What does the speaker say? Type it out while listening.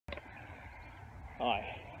Hi,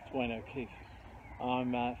 it's Wayne O'Keefe.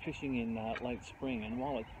 I'm fishing in late spring, and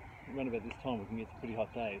while it's around about this time we can get to pretty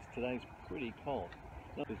hot days, today's pretty cold.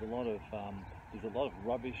 There's a lot of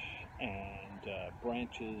rubbish and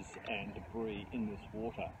branches and debris in this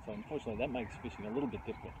water. So unfortunately that makes fishing a little bit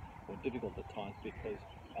difficult at times, because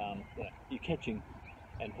you're catching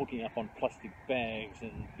and hooking up on plastic bags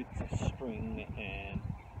and bits of string and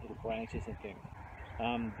little branches and things.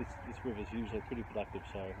 This river is usually pretty productive,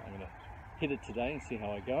 so I'm going to hit it today and see how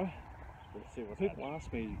I go. We'll see what's happening. People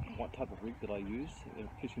ask me what type of rig that I use in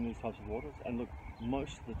fishing these types of waters, and look,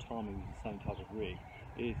 most of the time I use the same type of rig.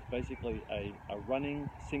 It's basically a running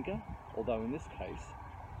sinker, although in this case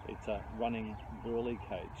it's a running burley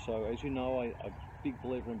cage. So as you know, I'm a big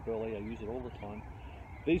believer in burley. I use it all the time.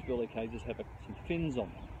 These burley cages have some fins on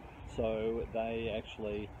them, so they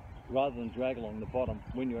actually, rather than drag along the bottom,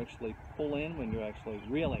 when you actually pull in, when you're actually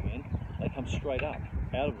reeling in, they come straight up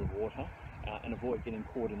out of the water and avoid getting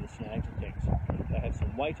caught in the snags and things. They have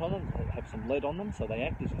some weight on them, they have some lead on them, so they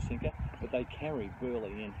act as a sinker, but they carry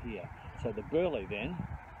burley in here. So the burley then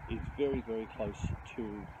is very, very close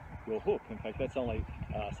to your hook. In fact, that's only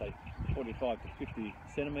say 45 to 50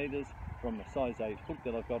 centimeters from a size 8 hook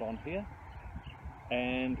that I've got on here,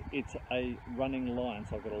 and it's a running line.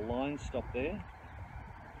 So I've got a line stop there,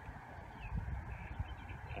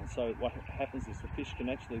 and so what happens is the fish can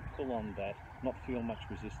actually pull on that, not feel much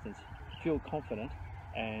resistance, feel confident,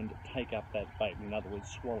 and take up that bait, in other words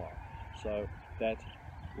swallow. So that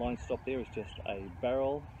line stop there is just a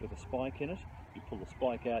barrel with a spike in it. You pull the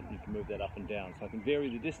spike out and you can move that up and down. So I can vary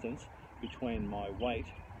the distance between my weight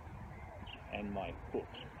and my hook,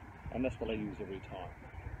 and that's what I use every time.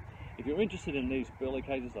 If you're interested in these burley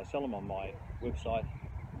cages, I sell them on my website,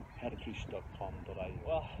 howtofish.com.au.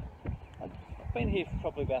 Well, I've been here for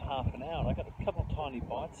probably about half an hour. I got a couple of tiny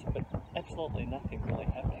bites, but absolutely nothing really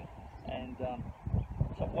happening. And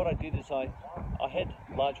so what I did is I had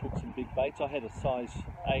large hooks and big baits. I had a size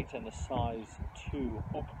 8 and a size 2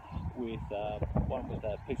 hook, with one with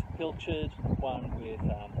a piece of pilchard, one with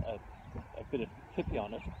a bit of flippy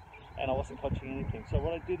on it, and I wasn't catching anything. So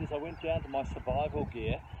what I did is I went down to my survival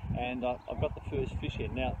gear, and I've got the first fish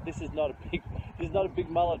in. Now this is not a big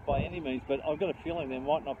mullet by any means, but I've got a feeling there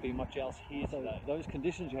might not be much else here today. Those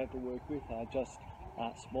conditions you have to work with are just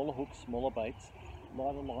smaller hooks, smaller baits,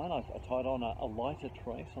 lighter line. I tied on a lighter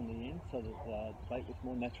trace on the end so that the bait was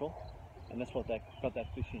more natural, and that's what got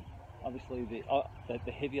that fish in. Obviously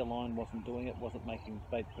the heavier line wasn't doing it, wasn't making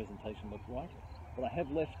bait presentation look right, but I have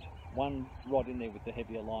left one rod in there with the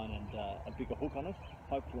heavier line and a bigger hook on it.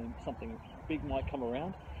 Hopefully something big might come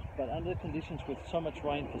around, but under conditions with so much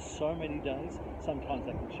rain for so many days, sometimes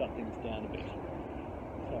that can shut things down a bit.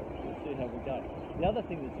 So we'll see how we go. The other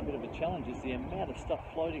thing that's a bit of a challenge is the amount of stuff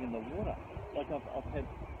floating in the water. Like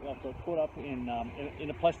I've got caught up in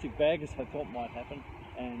a plastic bag, as I thought might happen,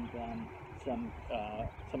 and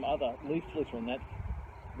some other leaf litter and that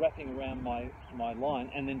wrapping around my line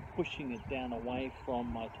and then pushing it down away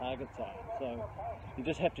from my target zone. So you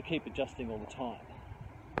just have to keep adjusting all the time.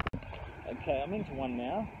 Okay, I'm into one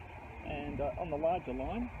now, and on the larger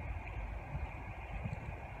line.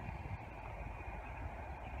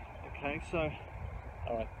 Okay, so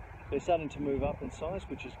alright, they're starting to move up in size,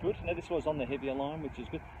 which is good. Now this was on the heavier line, which is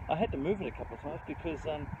good. I had to move it a couple of times because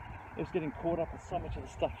it was getting caught up with so much of the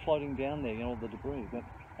stuff floating down there, all the debris. But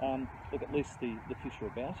look, at least the fish are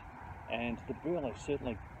about, and the burley,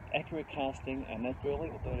 certainly accurate casting, and that burley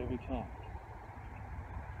will do it every time.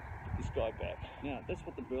 Put this guy back. Now that's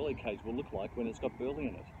what the burley cage will look like when it's got burley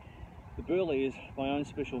in it. The burley is my own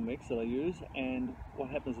special mix that I use, and what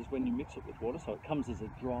happens is when you mix it with water, so it comes as a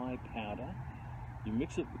dry powder, you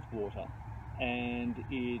mix it with water, and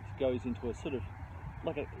it goes into a sort of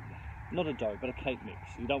like not a dough, but a cake mix.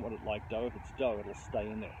 You don't want it like dough. If it's dough, it'll stay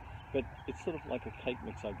in there. But it's sort of like a cake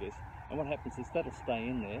mix, I guess. And what happens is that'll stay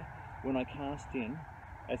in there. When I cast in,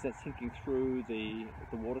 as that's sinking through the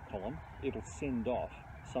water column, it'll send off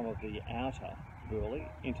some of the outer burley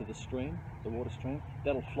into the stream, the water stream.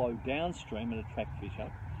 That'll flow downstream and attract fish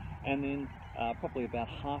up. And then probably about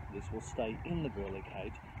half of this will stay in the burley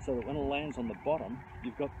cage, so that when it lands on the bottom,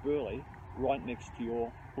 you've got burley right next to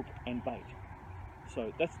your hook and bait.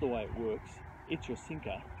 So that's the way it works. It's your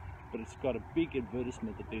sinker, but it's got a big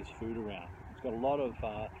advertisement that there's food around. It's got a lot of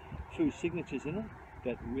food signatures in it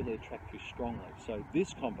that really attract fish strongly. So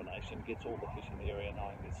this combination gets all the fish in the area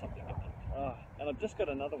knowing there's something in it. And I've just got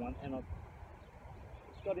another one, and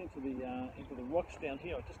it's got into the rocks down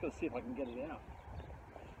here. I've just got to see if I can get it out.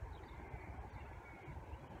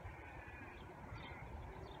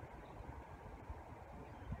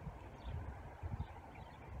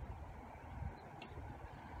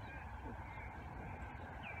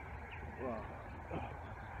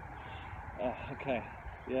 Okay,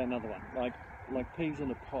 yeah, another one. Like peas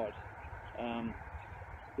in a pod.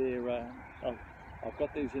 I've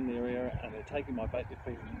got these in the area and they're taking my bait. It's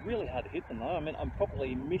really hard to hit them though. I mean, I'm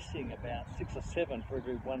probably missing about 6 or 7 for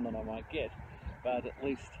every one that I might get, but at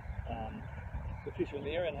least the fish are in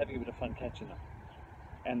the area and having a bit of fun catching them.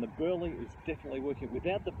 And the burley is definitely working.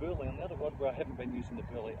 Without the burley on the other rod where I haven't been using the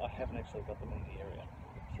burley, I haven't actually got them in the area.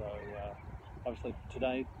 So obviously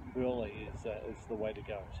today burley is the way to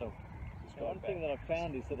go. So one thing that I've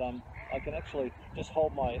found is that I can actually just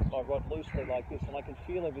hold my rod loosely like this and I can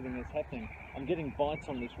feel everything that's happening. I'm getting bites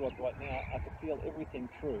on this rod right now. I can feel everything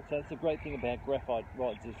through. So that's the great thing about graphite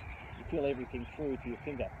rods is you feel everything through to your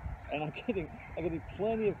finger. And I'm getting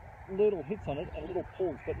plenty of little hits on it and little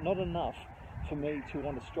pulls, but not enough for me to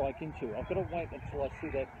want to strike into. I've got to wait until I see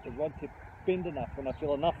that the rod tip bend enough when I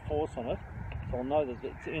feel enough force on it, so I'll know that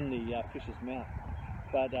it's in the fish's mouth.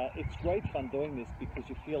 But it's great fun doing this because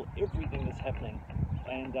you feel everything that's happening.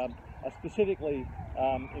 And I specifically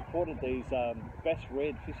imported these Bass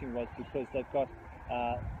Red fishing rods because they've got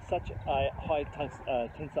such a high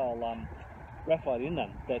tensile graphite in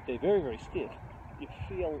them that they're very, very stiff. You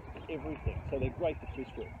feel everything, so they're great to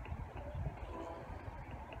fish with.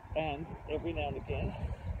 And every now and again,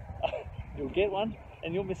 you'll get one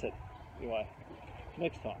and you'll miss it. Anyway,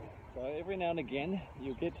 next time. So every now and again,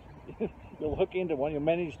 you'll hook into one. You'll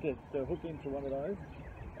manage to hook into one of those,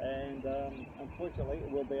 and unfortunately, it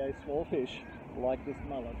will be a small fish like this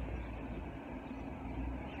mullet.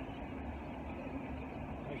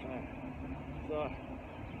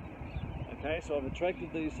 Okay, so I've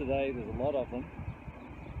attracted these today. There's a lot of them,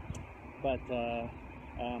 but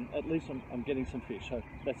at least I'm getting some fish, so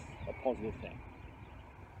that's a positive thing.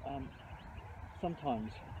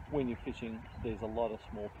 Sometimes when you're fishing, there's a lot of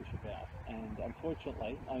small fish about, and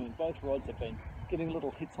unfortunately, I mean, both rods have been getting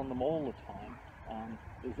little hits on them all the time.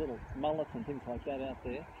 There's little mullets and things like that out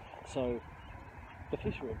there, so the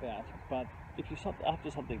fish are about. But if you're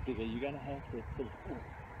after something bigger, you're going to have to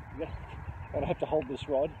you're going to have to hold this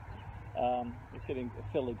rod. It's getting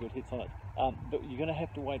fairly good hits on it, but you're going to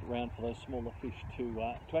have to wait around for those smaller fish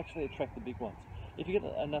to actually attract the big ones. If you get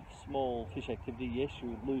enough small fish activity, yes,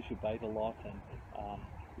 you lose your bait a lot, and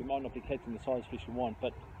you might not be catching the size fish you want,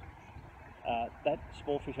 but that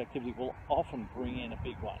small fish activity will often bring in a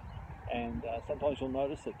big one. And sometimes you'll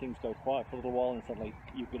notice that things go quiet for a little while and suddenly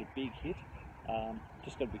you get a big hit.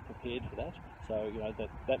 Just got to be prepared for that. So you know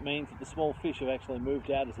that means that the small fish have actually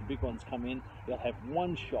moved out as the big ones come in. They'll have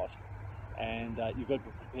one shot, and you've got to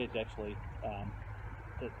be prepared to actually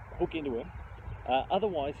to hook into them.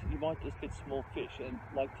 Otherwise, you might just get small fish, and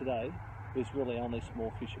like today, there's really only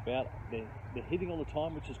small fish about. They're hitting all the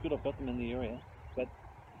time, which is good. I've got them in the area, but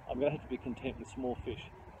I'm going to have to be content with small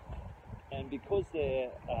fish. And because they're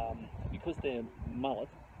mullet,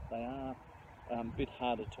 they are a bit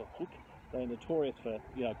harder to hook. They're notorious for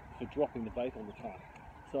dropping the bait all the time.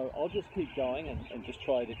 So I'll just keep going and just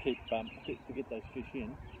try to to get those fish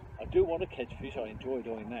in. I do want to catch fish. I enjoy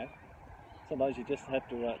doing that. Sometimes you just have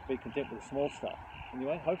to be content with the small stuff.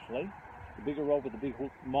 Anyway, hopefully the bigger rod with the big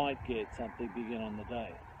hook might get something big in on the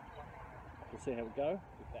day. We'll see how we go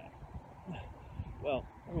with that. Well,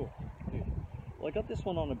 I got this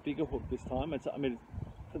one on a bigger hook this time.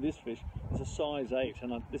 For this fish, it's a size 8,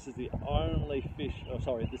 and this is the only fish. Oh,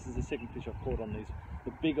 sorry, this is the second fish I've caught on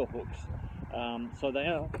the bigger hooks. So they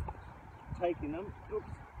are taking them. Oops.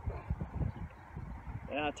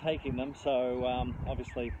 They are taking them. So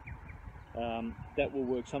obviously that will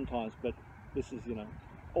work sometimes, but this is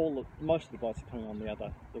most of the bites are coming on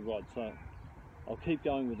the rod. So I'll keep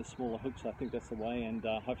going with the smaller hooks. I think that's the way, and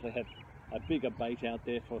hopefully have a bigger bait out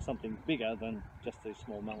there for something bigger than just these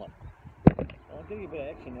small mullet. I'll give you a bit of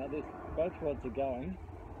action now. Both rods are going.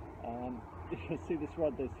 You can see this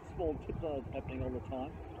rod, there's small tips on it happening all the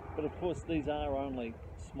time. But of course these are only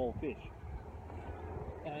small fish.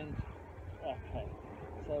 And, okay,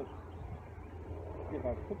 so, have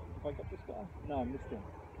I got this guy? No, I missed him.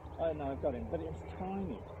 Oh no, I've got him, but it's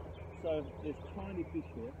tiny. So there's tiny fish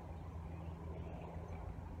here.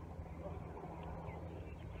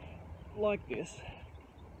 Like this.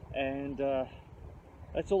 And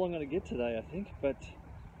that's all I'm going to get today, I think, but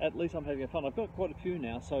at least I'm having fun. I've got quite a few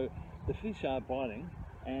now, so the fish are biting,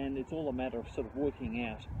 and it's all a matter of sort of working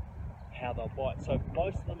out how they'll bite. So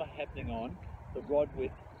most of them are happening on the rod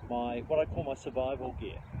with what I call my survival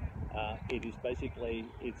gear. It is basically,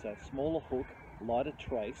 it's a smaller hook, lighter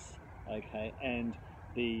trace, okay, and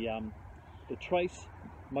the trace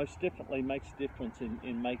most definitely makes a difference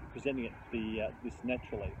in presenting it this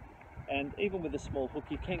naturally. And even with a small hook,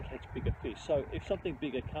 you can catch bigger fish. So if something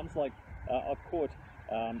bigger comes, like I've caught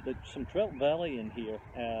some trout valley in here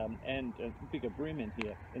and a bigger bream in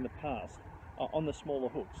here in the past on the smaller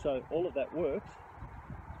hooks. So all of that works.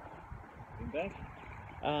 Back.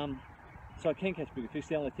 So I can catch bigger fish.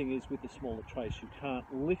 The only thing is with the smaller trace, you can't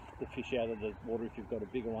lift the fish out of the water if you've got a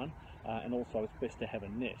bigger one, and also it's best to have a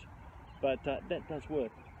net. But that does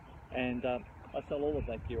work, and I sell all of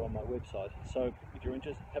that gear on my website. So if you're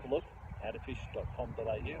interested, have a look,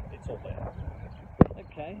 howtofish.com.au. It's all there.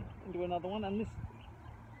 Okay, into another one, and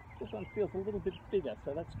this one feels a little bit bigger,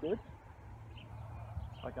 so that's good.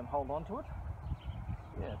 I can hold on to it.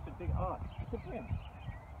 Yeah, it's a bit bigger. Oh, it's a bream.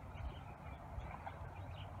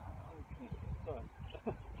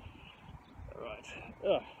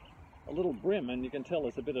 Right, a little bream, and you can tell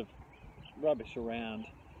there's a bit of rubbish around.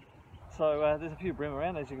 So there's a few bream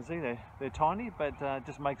around, as you can see. They're tiny, but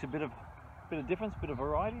just makes a bit of difference, bit of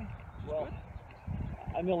variety. Well,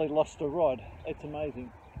 I nearly lost a rod. It's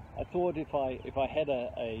amazing. I thought if I had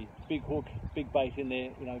a big hook, big bait in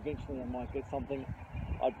there, you know, eventually I might get something.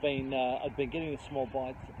 I'd been getting the small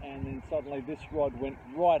bites, and then suddenly this rod went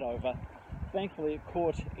right over. Thankfully, it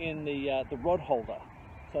caught in the rod holder.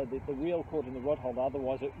 So the reel caught in the rod holder,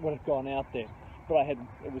 otherwise it would have gone out there. But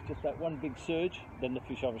it was just that one big surge, then the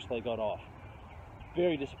fish obviously got off.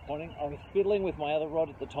 Very disappointing. I was fiddling with my other rod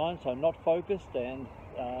at the time, so I'm not focused, and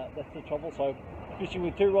that's the trouble. So fishing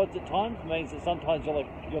with two rods at times means that sometimes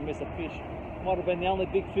you'll miss a fish. Might have been the only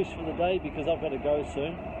big fish for the day because I've got to go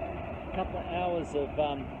soon. A couple of hours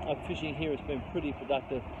of fishing here has been pretty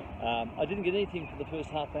productive. I didn't get anything for the first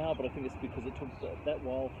half hour, but I think it's because it took that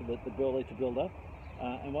while for the burley to build up.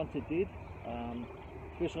 And once it did,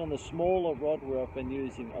 especially on the smaller rod where I've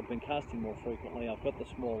been casting more frequently, I've got the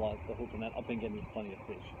smaller, the hook and that, I've been getting plenty of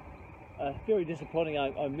fish. Very disappointing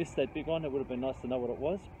I missed that big one. It would have been nice to know what it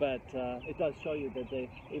was, but it does show you that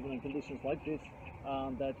even in conditions like this,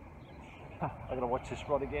 that I've got to watch this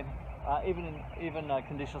rod again. Even in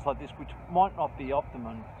conditions like this, which might not be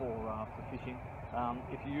optimum for fishing,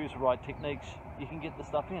 if you use the right techniques, you can get the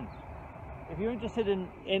stuff in. If you're interested in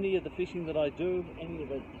any of the fishing that I do, any of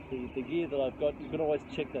the gear that I've got, you can always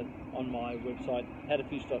check that on my website,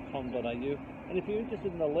 howtofish.com.au. And if you're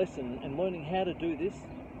interested in a lesson and learning how to do this,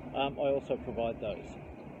 I also provide those.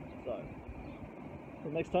 So,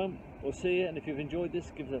 until next time, we'll see you. And if you've enjoyed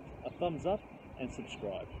this, give it a thumbs up and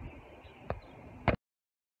subscribe.